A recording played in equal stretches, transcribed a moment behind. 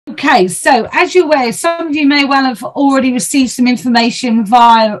Okay, so as you're aware, some of you may well have already received some information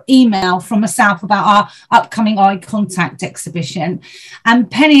via email from myself about our upcoming Eye Contact exhibition.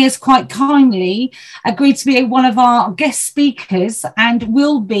 And Penny has quite kindly agreed to be one of our guest speakers and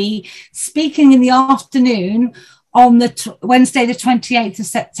will be speaking in the afternoon on the Wednesday, the 28th of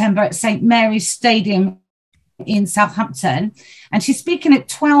September at St. Mary's Stadium in Southampton, and she's speaking at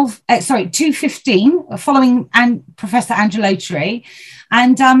 2:15 following Professor Angelotti,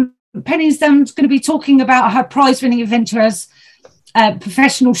 and Penny's going to be talking about her prize-winning adventures,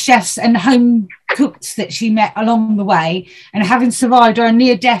 professional chefs and home cooks that she met along the way, and having survived a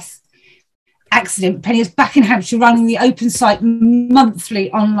near-death accident, Penny is back in Hampshire running the open site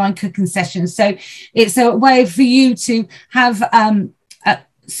monthly online cooking sessions. So it's a way for you to have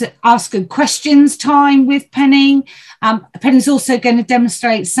ask her questions time with Penny. Penny's also going to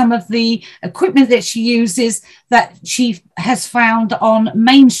demonstrate some of the equipment that she uses that she has found on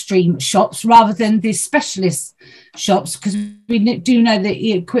mainstream shops rather than the specialist shops, because we do know that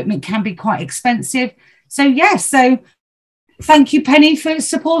the equipment can be quite expensive. So yes, so thank you, Penny, for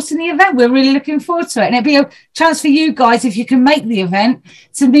supporting the event. We're really looking forward to it, and it'll be a chance for you guys, if you can make the event,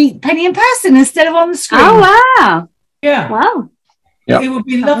 to meet Penny in person instead of on the screen. Oh wow! Yeah, wow. Yep. It would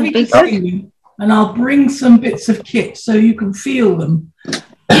be lovely to see you, and I'll bring some bits of kit so you can feel them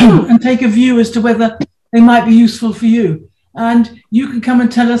and take a view as to whether they might be useful for you. And you can come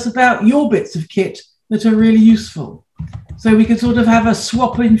and tell us about your bits of kit that are really useful. So we can sort of have a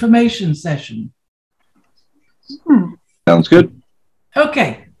swap information session. Sounds good.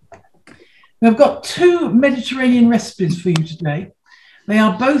 Okay. We've got 2 Mediterranean recipes for you today. They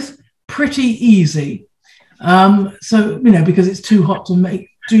are both pretty easy. So, you know, because it's too hot to make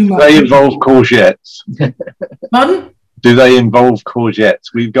too much. They involve courgettes. Pardon? Do they involve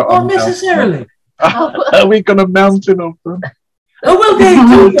courgettes? We've got. Not necessarily. We've got a mountain of them. Oh, well, there you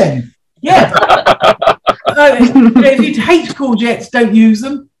go then. Yeah. If you hate courgettes, don't use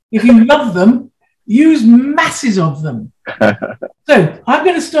them. If you love them, use masses of them. So I'm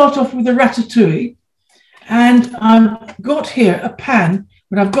going to start off with a ratatouille, and I've got here a pan,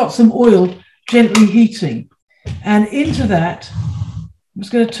 but I've got some oil gently heating, and into that I'm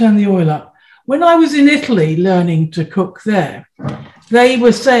just going to turn the oil up. When I was in Italy learning to cook there, they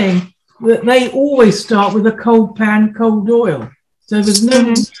were saying that they always start with a cold pan, cold oil, so there's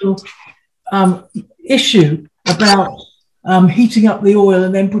no real issue about heating up the oil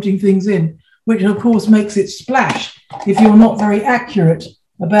and then putting things in, which of course makes it splash if you're not very accurate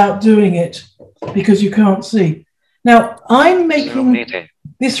about doing it because you can't see. Now I'm making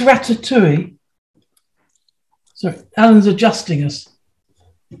this ratatouille. Sorry, Alan's adjusting us.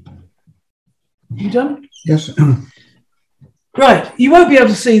 You done? Yes. Right, you won't be able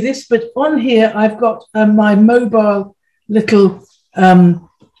to see this, but on here I've got my mobile little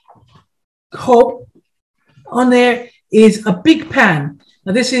hob. On there is a big pan.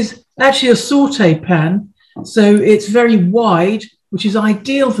 Now this is actually a saute pan, so it's very wide, which is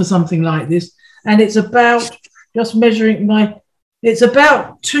ideal for something like this. And it's about, just measuring it's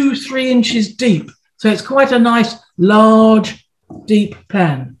about 2-3 inches deep. So it's quite a nice, large, deep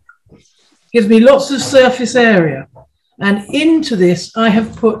pan. Gives me lots of surface area. And into this, I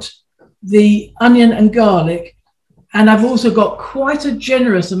have put the onion and garlic. And I've also got quite a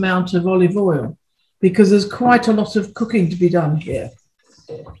generous amount of olive oil because there's quite a lot of cooking to be done here.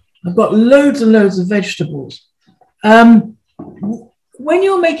 I've got loads and loads of vegetables. When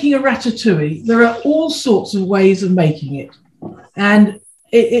you're making a ratatouille, there are all sorts of ways of making it. And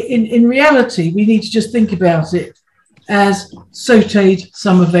in reality, we need to just think about it as sautéed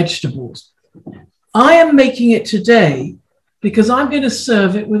summer vegetables. I am making it today because I'm going to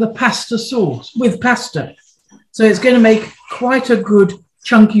serve it with a pasta sauce, with pasta. So it's going to make quite a good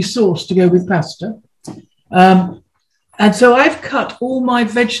chunky sauce to go with pasta. And so I've cut all my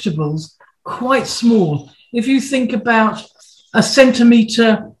vegetables quite small. If you think about a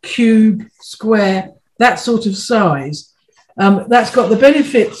centimetre cube, square, that sort of size, that's got the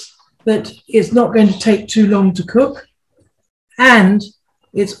benefits that it's not going to take too long to cook, and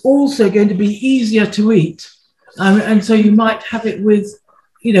it's also going to be easier to eat. And so you might have it with,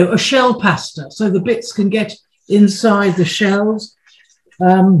 you know, a shell pasta, so the bits can get inside the shells.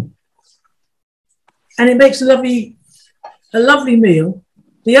 And it makes a lovely meal.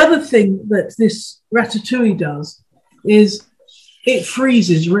 The other thing that this ratatouille does is it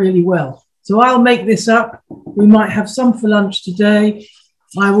freezes really well. So I'll make this up. We might have some for lunch today.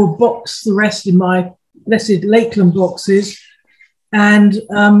 I will box the rest in my blessed Lakeland boxes and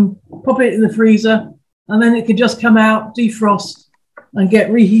pop it in the freezer. And then it can just come out, defrost, and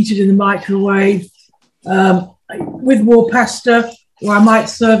get reheated in the microwave with more pasta or I might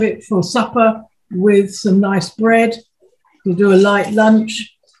serve it for supper with some nice bread to do a light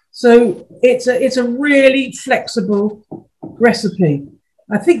lunch. So it's a really flexible recipe.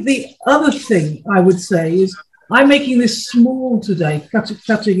 I think the other thing I would say is I'm making this small today,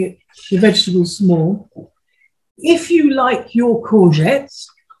 cutting it, the vegetables small. If you like your courgettes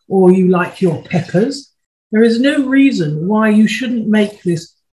or you like your peppers, there is no reason why you shouldn't make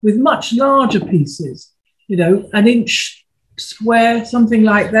this with much larger pieces, you know, an inch square, something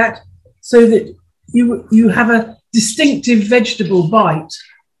like that, so that you have a distinctive vegetable bite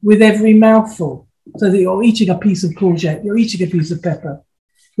with every mouthful, so that you're eating a piece of courgette, you're eating a piece of pepper.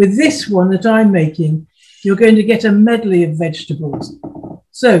 With this one that I'm making, you're going to get a medley of vegetables.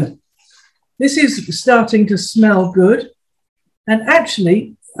 So this is starting to smell good. And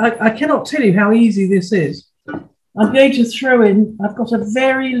actually, I cannot tell you how easy this is. I'm going to throw in, I've got a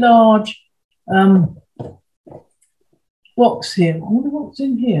very large box here. I wonder what's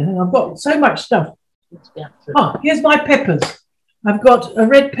in here. I've got so much stuff. Ah, here's my peppers. I've got a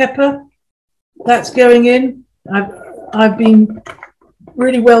red pepper that's going in. I've been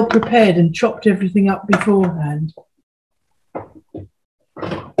really well prepared and chopped everything up beforehand.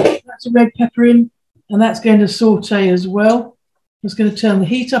 That's a red pepper in, and that's going to saute as well. Just going to turn the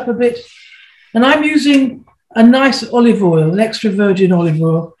heat up a bit. And I'm using a nice olive oil, an extra virgin olive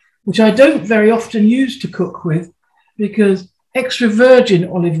oil, which I don't very often use to cook with, because extra virgin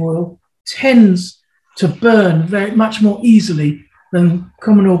olive oil tends to burn very much more easily than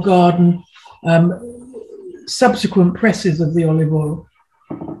common or garden subsequent presses of the olive oil.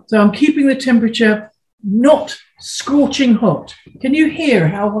 So I'm keeping the temperature not scorching hot. Can you hear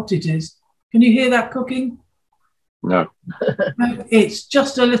how hot it is? Can you hear that cooking? No. It's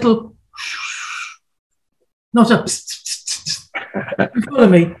just a little, not a, you follow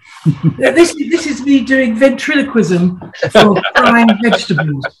me? This is me doing ventriloquism for frying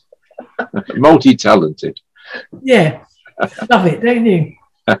vegetables. Multi-talented. Yeah, love it, don't you?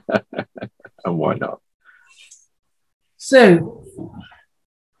 And why not? So,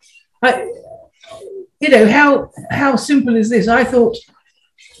 you know, how simple is this? I thought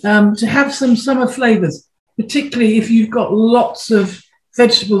to have some summer flavours, particularly if you've got lots of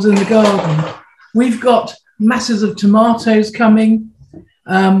vegetables in the garden. We've got masses of tomatoes coming.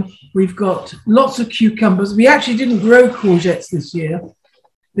 We've got lots of cucumbers. We actually didn't grow courgettes this year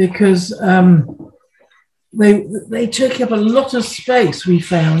because they take up a lot of space, we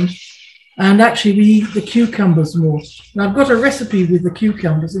found. And actually, we eat the cucumbers more. And I've got a recipe with the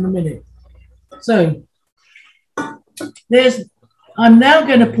cucumbers in a minute. So I'm now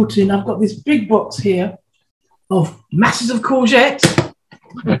going to put in, I've got this big box here of masses of courgettes,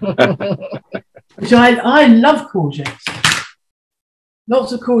 which I love courgettes.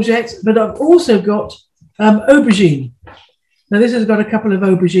 Lots of courgettes, but I've also got aubergine. Now this has got a couple of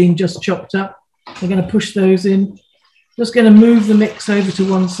aubergine just chopped up. I'm going to push those in. Just going to move the mix over to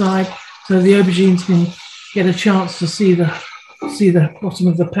one side so the aubergines can get a chance to see the bottom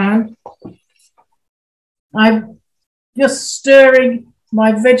of the pan. I'm just stirring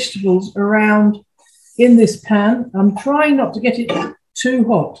my vegetables around in this pan. I'm trying not to get it too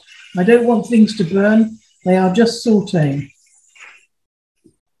hot. I don't want things to burn. They are just sauteing.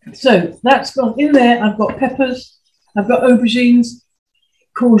 So that's gone in there. I've got peppers. I've got aubergines,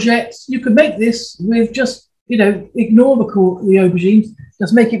 courgettes. You could make this with just, you know, ignore the aubergines.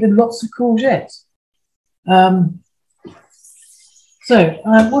 Just make it with lots of courgettes. What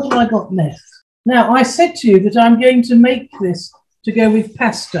have I got left? Now, I said to you that I'm going to make this to go with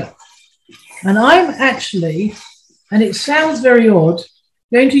pasta. And I'm actually, and it sounds very odd,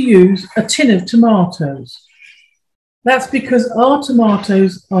 going to use a tin of tomatoes. That's because our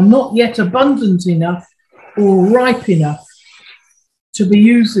tomatoes are not yet abundant enough or ripe enough to be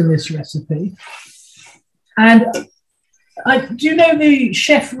used in this recipe. And do you know the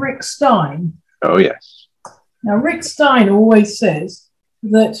chef Rick Stein? Oh, yes. Now, Rick Stein always says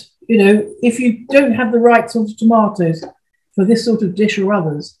that, you know, if you don't have the right sort of tomatoes for this sort of dish or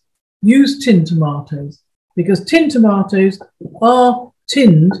others, use tinned tomatoes, because tinned tomatoes are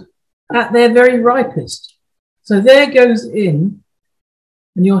tinned at their very ripest. So there goes in,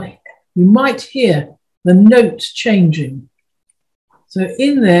 and you might hear the note changing. So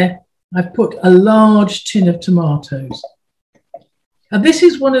in there, I've put a large tin of tomatoes. And this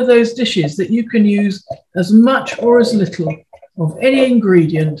is one of those dishes that you can use as much or as little of any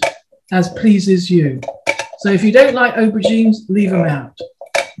ingredient as pleases you. So if you don't like aubergines, leave them out.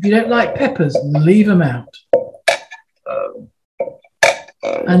 If you don't like peppers, leave them out.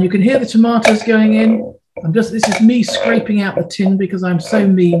 And you can hear the tomatoes going in. This is me scraping out the tin because I'm so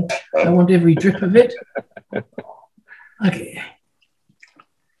mean. I want every drip of it. Okay.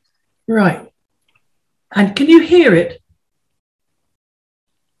 Right. And can you hear it?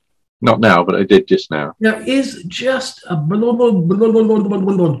 Not now, but I did just now. There is just a blah, blah, blah, blah, blah, blah,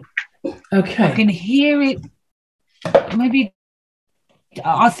 blah. Okay. I can hear it. Maybe,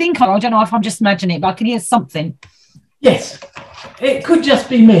 I don't know if I'm just imagining it, but I can hear something. Yes, it could just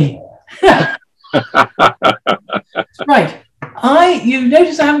be me. Right. You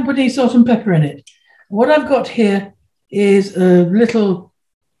notice I haven't put any salt and pepper in it. What I've got here is a little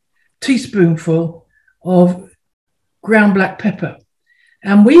teaspoonful of ground black pepper.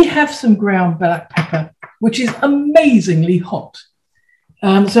 And we have some ground black pepper, which is amazingly hot.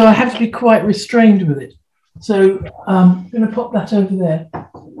 So I have to be quite restrained with it. So I'm going to pop that over there.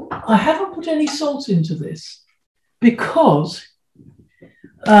 I haven't put any salt into this because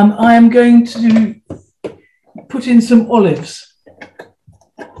I am going to put in some olives.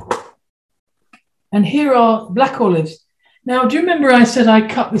 And here are black olives. Now, do you remember I said I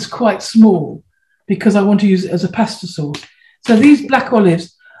cut this quite small because I want to use it as a pasta sauce? So these black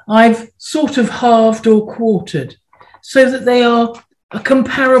olives, I've sort of halved or quartered so that they are a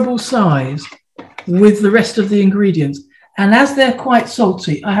comparable size with the rest of the ingredients. And as they're quite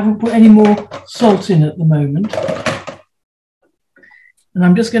salty, I haven't put any more salt in at the moment. And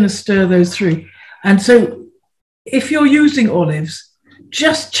I'm just going to stir those through. And so if you're using olives,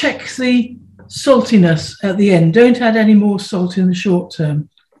 just check the saltiness at the end. Don't add any more salt in the short term.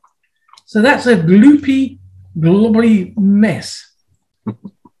 So that's a gloopy, globbly mess.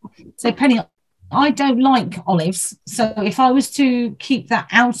 So Penny, I don't like olives. So if I was to keep that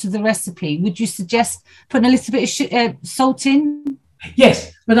out of the recipe, would you suggest putting a little bit of salt in?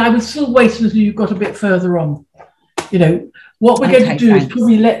 Yes, but I would still wait until you got a bit further on. You know, what we're going to do is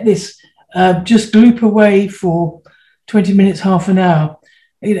probably let this just gloop away for 20 minutes, half an hour.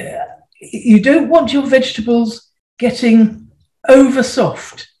 You know, you don't want your vegetables getting over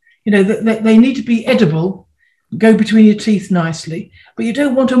soft. You know, they need to be edible, go between your teeth nicely, but you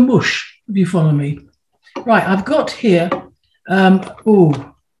don't want a mush, if you follow me. Right, I've got here,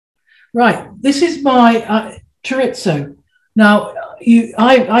 right, this is my chorizo. Now,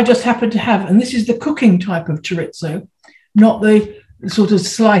 I just happen to have, and this is the cooking type of chorizo, not the sort of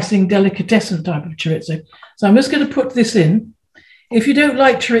slicing delicatessen type of chorizo. So I'm just going to put this in. If you don't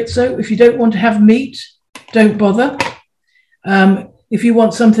like chorizo, if you don't want to have meat, don't bother. If you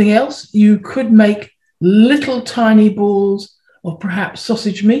want something else, you could make little tiny balls of perhaps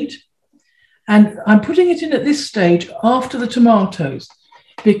sausage meat. And I'm putting it in at this stage after the tomatoes,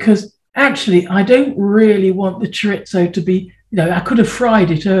 because actually I don't really want the chorizo to be, you know, I could have fried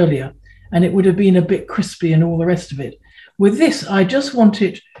it earlier and it would have been a bit crispy and all the rest of it. With this, I just want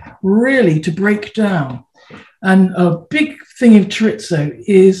it really to break down. And a big thing of chorizo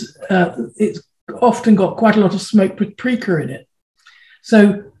is it's often got quite a lot of smoked paprika in it.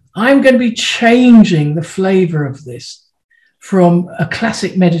 So I'm going to be changing the flavor of this from a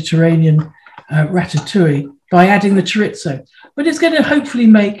classic Mediterranean ratatouille by adding the chorizo. But it's going to hopefully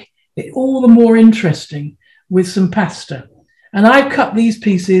make it all the more interesting with some pasta. And I've cut these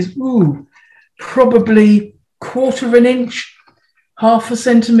pieces, probably 1/4 inch, 1/2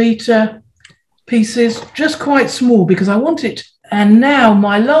 centimetre pieces, just quite small because I want it. And now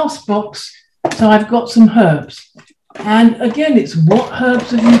my last box, so I've got some herbs. And again, it's what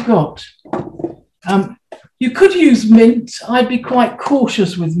herbs have you got? You could use mint. I'd be quite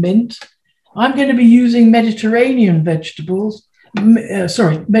cautious with mint. I'm going to be using Mediterranean vegetables,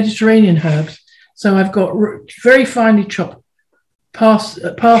 Mediterranean herbs. So I've got very finely chopped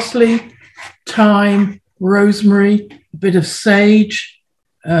parsley, thyme, rosemary, a bit of sage.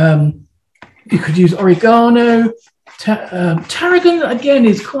 You could use oregano. Tarragon, again,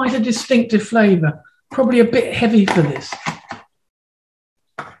 is quite a distinctive flavour, probably a bit heavy for this.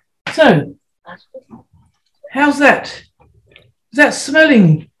 So, how's that? Is that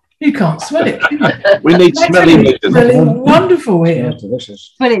smelling? You can't smell it, can you? We need smelling. Smelling wonderful here.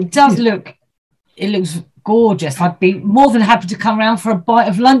 Delicious. But it does look, it looks gorgeous. I'd be more than happy to come around for a bite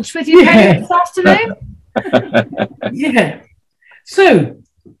of lunch with you this afternoon. Yeah. So,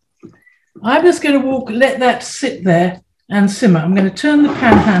 I'm just going to let that sit there and simmer. I'm going to turn the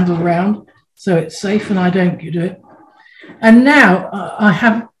pan handle round so it's safe and I don't do it. And now I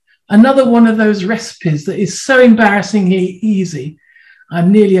have another one of those recipes that is so embarrassingly easy,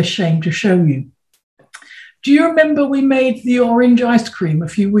 I'm nearly ashamed to show you. Do you remember we made the orange ice cream a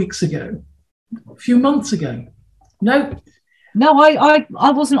few weeks ago? A few months ago? No? No,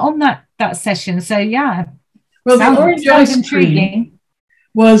 I wasn't on that session, so yeah. Well, the orange ice cream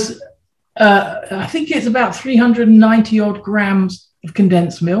was, I think it's about 390 odd grams of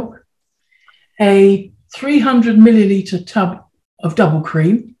condensed milk, a 300 milliliter tub of double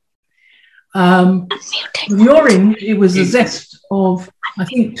cream, The orange, it was a zest of, I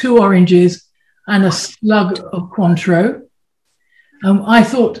think, 2 oranges and a slug of Cointreau. I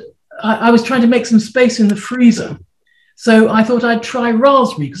thought I was trying to make some space in the freezer. So I thought I'd try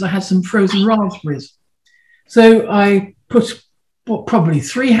raspberry because I had some frozen raspberries. So I put probably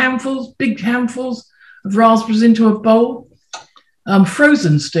 3 handfuls, big handfuls of raspberries into a bowl,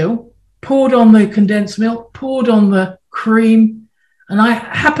 frozen still, poured on the condensed milk, poured on the cream, and I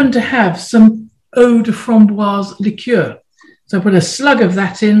happened to have some eau de framboise liqueur. So I put a slug of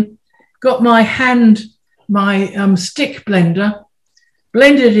that in, got my stick blender,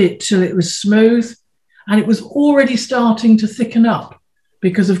 blended it till it was smooth, and it was already starting to thicken up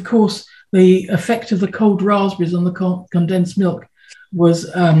because, of course, the effect of the cold raspberries on the condensed milk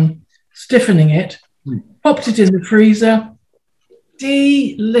was stiffening it. Popped it in the freezer.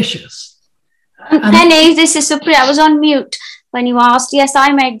 Delicious. Penny, this is Supriya. I was on mute when you asked. Yes,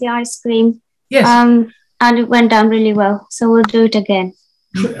 I made the ice cream. Yes. And it went down really well. So we'll do it again.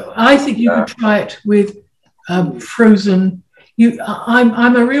 I think you could try it with frozen.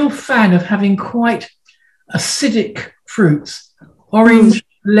 I'm a real fan of having quite acidic fruits. Orange,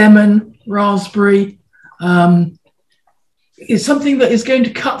 lemon, raspberry. Is something that is going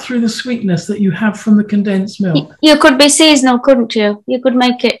to cut through the sweetness that you have from the condensed milk. You could be seasonal, couldn't you? You could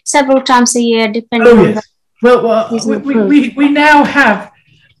make it several times a year, depending on yes. Well, we now have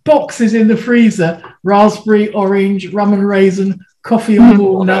boxes in the freezer: raspberry, orange, rum and raisin, coffee and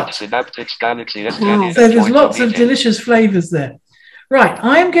walnut. So there's lots of delicious flavours there. Right,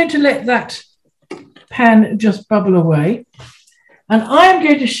 I'm going to let that pan just bubble away, and I'm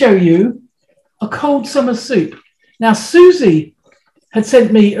going to show you a cold summer soup. Now, Susie had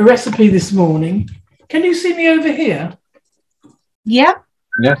sent me a recipe this morning. Can you see me over here? Yeah.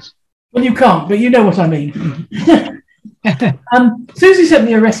 Yes. Well, you can't, but you know what I mean. Susie sent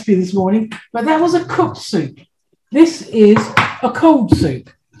me a recipe this morning, but that was a cooked soup. This is a cold soup.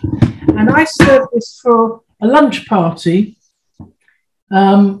 And I served this for a lunch party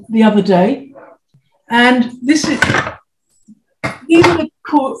the other day. And these are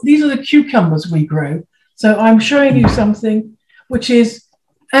the cucumbers we grow. So I'm showing you something which is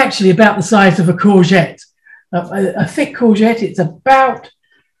actually about the size of a courgette, a thick courgette. It's about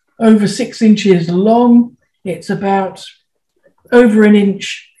over 6 inches long. It's about over an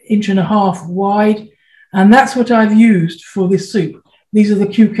inch and a half wide. And that's what I've used for this soup. These are the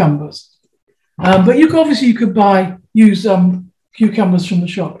cucumbers. But you could use cucumbers from the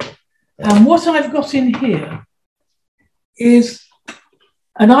shop. And what I've got in here is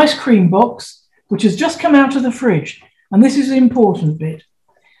an ice cream box, which has just come out of the fridge. And this is the important bit.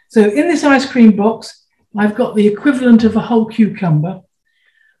 So in this ice cream box, I've got the equivalent of a whole cucumber.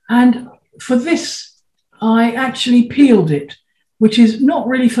 And for this, I actually peeled it, which is not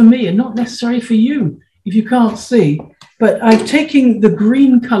really for me and not necessarily for you, if you can't see. But I've taken the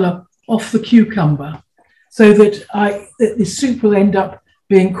green colour off the cucumber so that the soup will end up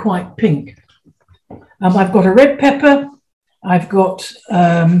being quite pink. I've got a red pepper. I've got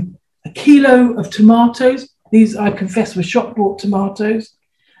a kilo of tomatoes. These, I confess, were shop-bought tomatoes.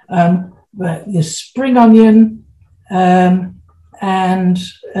 The spring onion and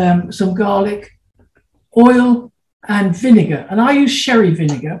some garlic, oil and vinegar. And I use sherry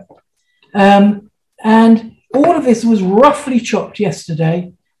vinegar. And all of this was roughly chopped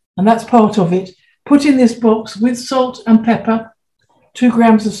yesterday, and that's part of it. Put in this box with salt and pepper, 2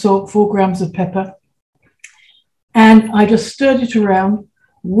 grams of salt, 4 grams of pepper. And I just stirred it around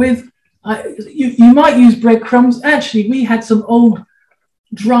with, you might use breadcrumbs. Actually, we had some old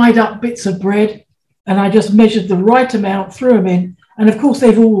dried up bits of bread, and I just measured the right amount, threw them in, and of course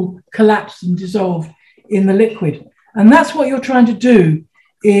they've all collapsed and dissolved in the liquid. And that's what you're trying to do,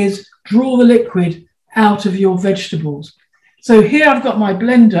 is draw the liquid out of your vegetables. So here I've got my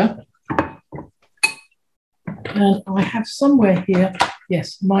blender, and I have somewhere here,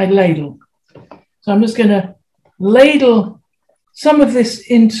 yes, my ladle. So I'm just going to ladle some of this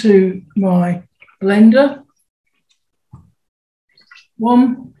into my blender.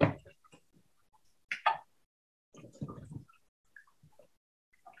 1,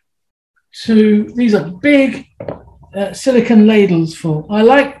 2, these are big silicone ladles full. I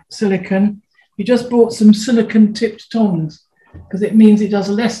like silicone. We just bought some silicone tipped tongs because it means it does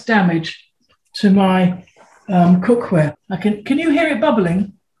less damage to my cookware. Can you hear it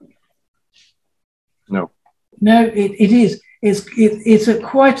bubbling? No. No, it is. It's at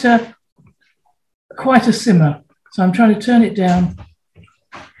quite a simmer. So I'm trying to turn it down.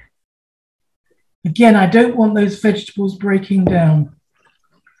 Again, I don't want those vegetables breaking down.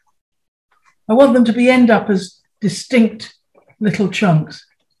 I want them to end up as distinct little chunks.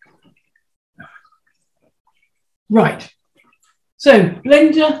 Right. So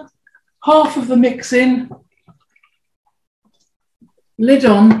blender, half of the mix in, lid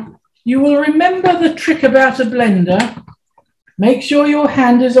on. You will remember the trick about a blender. Make sure your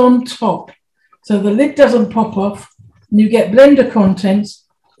hand is on top so the lid doesn't pop off and you get blender contents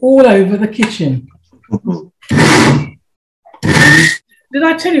all over the kitchen. Did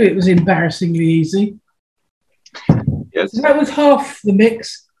I tell you it was embarrassingly easy? Yes. So that was half the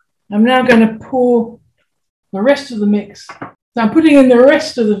mix. I'm now going to pour the rest of the mix. So I'm putting in the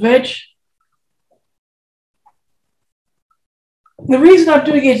rest of the veg. The reason I'm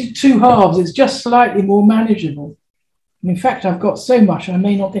doing it in 2 halves is just slightly more manageable. And in fact, I've got so much, I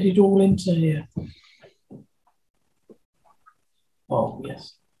may not get it all into here. Oh,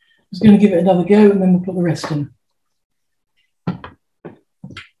 yes. I'm just going to give it another go and then we'll put the rest in.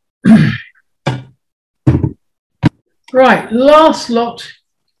 Right, last lot.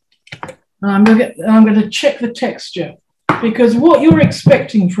 I'm going to check the texture because what you're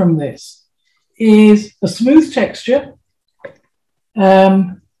expecting from this is a smooth texture,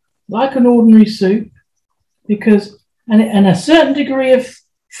 like an ordinary soup, and a certain degree of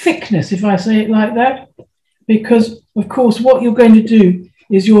thickness, if I say it like that, because of course what you're going to do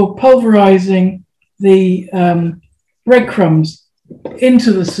is you're pulverizing the breadcrumbs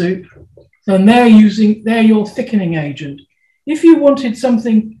into the soup, and they're your thickening agent. If you wanted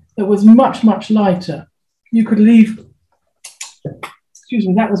something that was much, much lighter, you could leave, excuse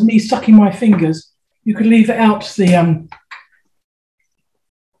me, that was me sucking my fingers. You could leave out the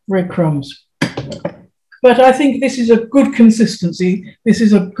breadcrumbs. But I think this is a good consistency. This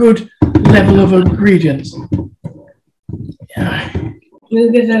is a good level of ingredients. A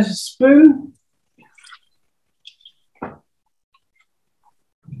little bit as a spoon.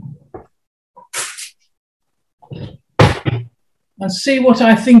 And see what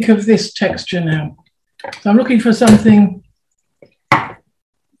I think of this texture now. So I'm looking for something.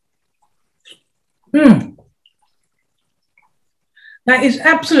 That is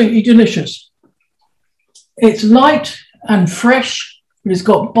absolutely delicious. It's light and fresh, but it's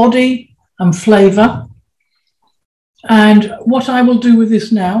got body and flavour. And what I will do with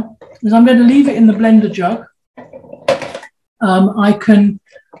this now is I'm going to leave it in the blender jug. I'll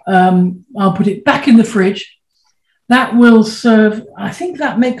put it back in the fridge. That will serve, I think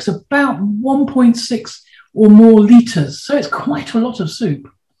that makes about 1.6 or more litres. So it's quite a lot of soup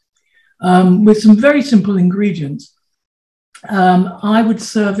with some very simple ingredients. I would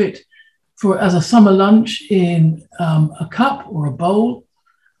serve it as a summer lunch in a cup or a bowl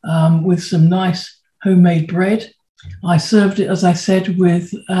with some nice homemade bread. I served it, as I said,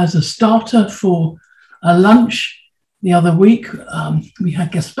 as a starter for a lunch the other week. We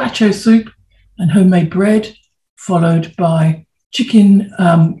had gazpacho soup and homemade bread, followed by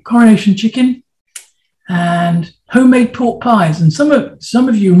coronation chicken and homemade pork pies. And some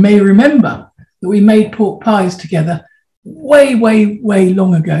of you may remember that we made pork pies together way, way, way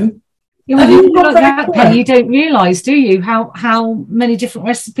long ago. Yeah, well, you like that, Penny, you don't realise, do you, how many different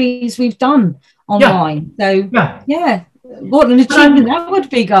recipes we've done online? Yeah. So, yeah, what an achievement that would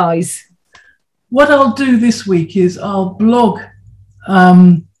be, guys. What I'll do this week is I'll blog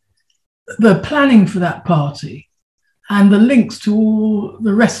the planning for that party and the links to all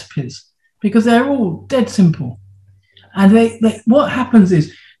the recipes, because they're all dead simple. And what happens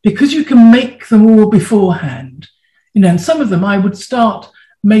is, because you can make them all beforehand, and some of them I would start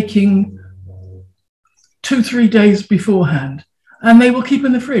making 2-3 days beforehand, and they will keep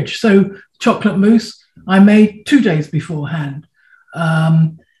in the fridge. So chocolate mousse, I made 2 days beforehand.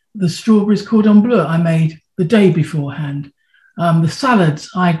 The strawberries cordon bleu, I made the day beforehand. The salads,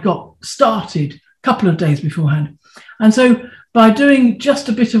 I got started a couple of days beforehand. And so by doing just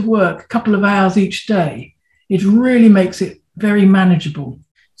a bit of work, a couple of hours each day, it really makes it very manageable.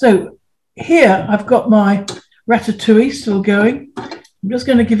 So here I've got my ratatouille still going. I'm just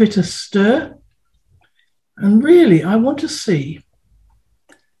going to give it a stir. And really, I want to see.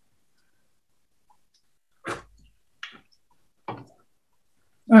 All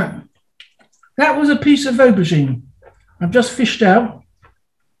right. That was a piece of aubergine I've just fished out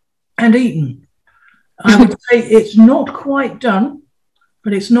and eaten. I would say it's not quite done,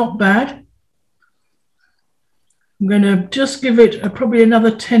 but it's not bad. I'm going to just give it probably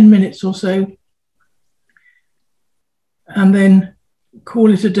another 10 minutes or so, and then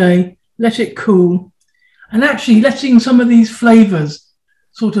call it a day, let it cool. And actually letting some of these flavours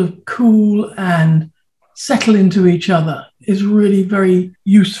sort of cool and settle into each other is really very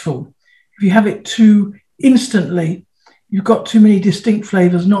useful. If you have it too instantly, you've got too many distinct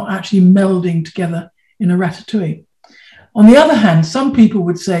flavours not actually melding together in a ratatouille. On the other hand, some people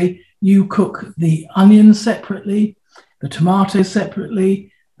would say you cook the onions separately, the tomatoes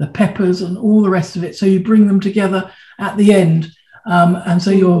separately, the peppers and all the rest of it. So you bring them together at the end. And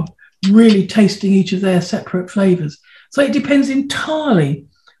so you're really tasting each of their separate flavors. So it depends entirely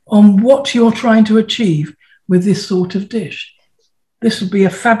on what you're trying to achieve with this sort of dish. This would be a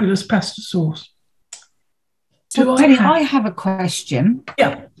fabulous pasta sauce. So Penny, I have a question.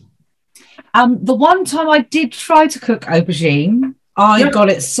 Yeah. The one time I did try to cook aubergine, I got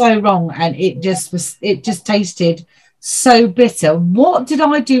it so wrong, and it just tasted so bitter. What did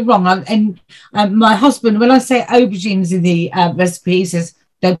I do wrong? And my husband, when I say aubergines in the recipe, he says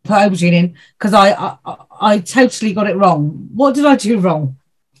don't put aubergine in, because I totally got it wrong. What did I do wrong?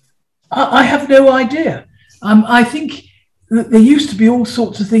 I have no idea. I think there used to be all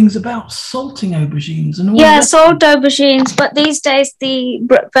sorts of things about salting aubergines and all. Yeah, salt aubergines, but these days the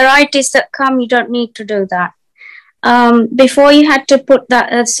varieties that come, you don't need to do that. Before you had to put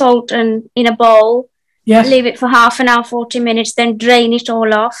that salt in a bowl, leave it for half an hour, 40 minutes, then drain it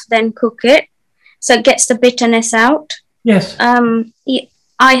all off, then cook it, so it gets the bitterness out. Yes.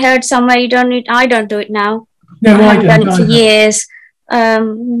 I heard somewhere you don't need. I don't do it now. No, I haven't done it for years.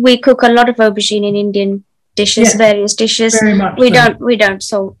 We cook a lot of aubergine in Indian dishes, various dishes. Very much we don't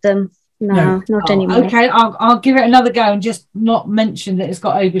salt them. No, not anymore. Okay, I'll give it another go and just not mention that it's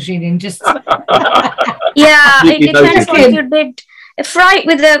got aubergine in. Just yeah, it depends what you did. Fry it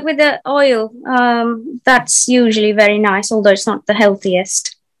with the oil. That's usually very nice, although it's not the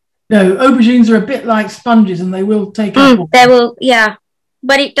healthiest. No, aubergines are a bit like sponges, and they will take up. They will, yeah.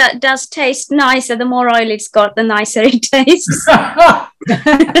 But it does taste nicer. The more oil it's got, the nicer it tastes.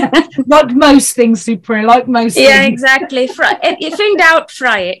 Like most things, Supri, like most things. Yeah, exactly. If in doubt,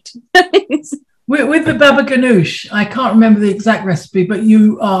 fry it. With the baba ganoush, I can't remember the exact recipe, but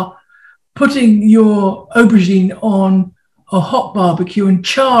you are putting your aubergine on a hot barbecue and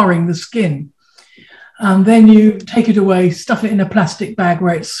charring the skin. And then you take it away, stuff it in a plastic bag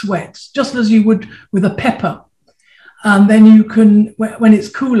where it sweats, just as you would with a pepper. And then you can, when it's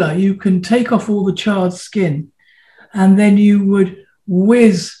cooler, you can take off all the charred skin, and then you would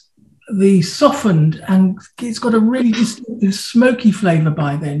whiz the softened, and it's got a really distinctive smoky flavour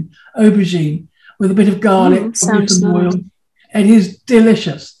by then, aubergine, with a bit of garlic, some oil. It is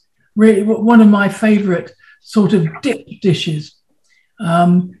delicious. Really, one of my favourite sort of dip dishes.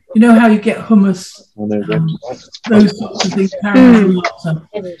 You know how you get hummus, those sorts of things,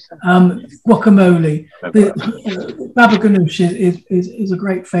 guacamole. The baba ganoush is a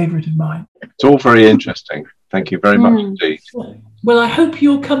great favourite of mine. It's all very interesting. Thank you very much indeed. Well, I hope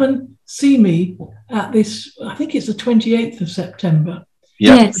you'll come and see me at this, I think it's the 28th of September.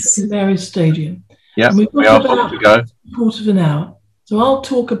 Yes. At the Mary's Stadium. Yeah, we've we got are about to go. a quarter of an hour. So I'll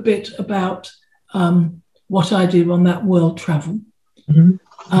talk a bit about what I do on that world travel.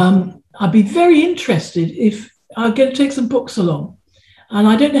 I'd be very interested if I'm going to take some books along. And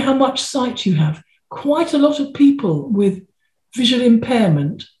I don't know how much sight you have. Quite a lot of people with visual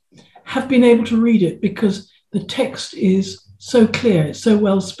impairment have been able to read it because the text is so clear, it's so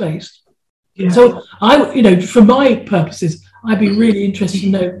well spaced. Yeah. So for my purposes, I'd be really interested to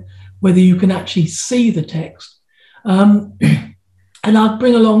know whether you can actually see the text. And I'll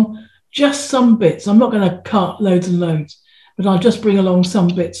bring along just some bits. I'm not going to cut loads and loads, but I'll just bring along some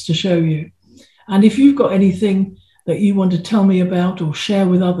bits to show you. And if you've got anything that you want to tell me about or share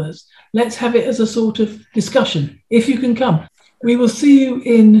with others, let's have it as a sort of discussion, if you can come. We will see you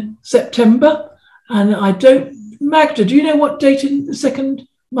in September. And Magda, do you know what date in the second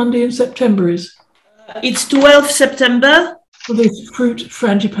Monday in September is? It's 12th September. For this fruit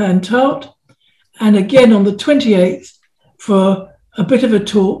frangipane tart. And again on the 28th for a bit of a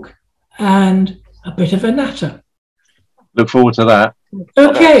talk and a bit of a natter. Look forward to that.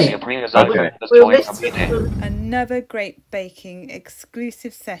 Okay. Another great baking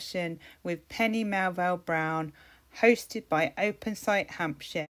exclusive session with Penny Melville Brown, hosted by Open Site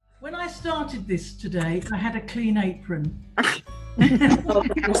Hampshire. When I started this today, I had a clean apron. It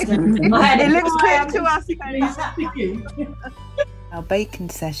looks clear to us, Penny. Our baking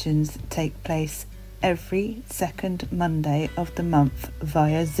sessions take place every second Monday of the month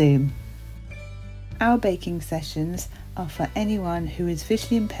via Zoom. Our baking sessions are for anyone who is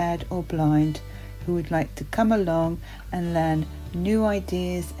visually impaired or blind who would like to come along and learn new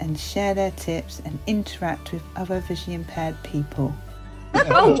ideas and share their tips and interact with other visually impaired people.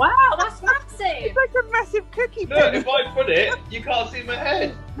 Oh wow, that's massive! It's like a massive cookie. Look, if I put it, you can't see my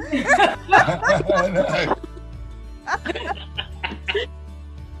head.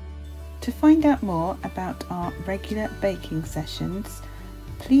 To find out more about our regular baking sessions,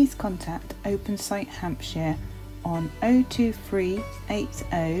 please contact Open Site Hampshire on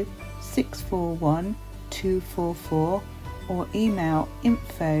 02380 641 244 or email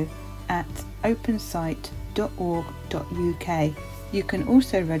info@opensite.org.uk. You can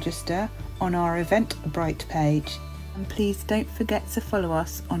also register on our Eventbrite page. And please don't forget to follow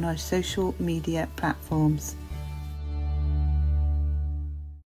us on our social media platforms.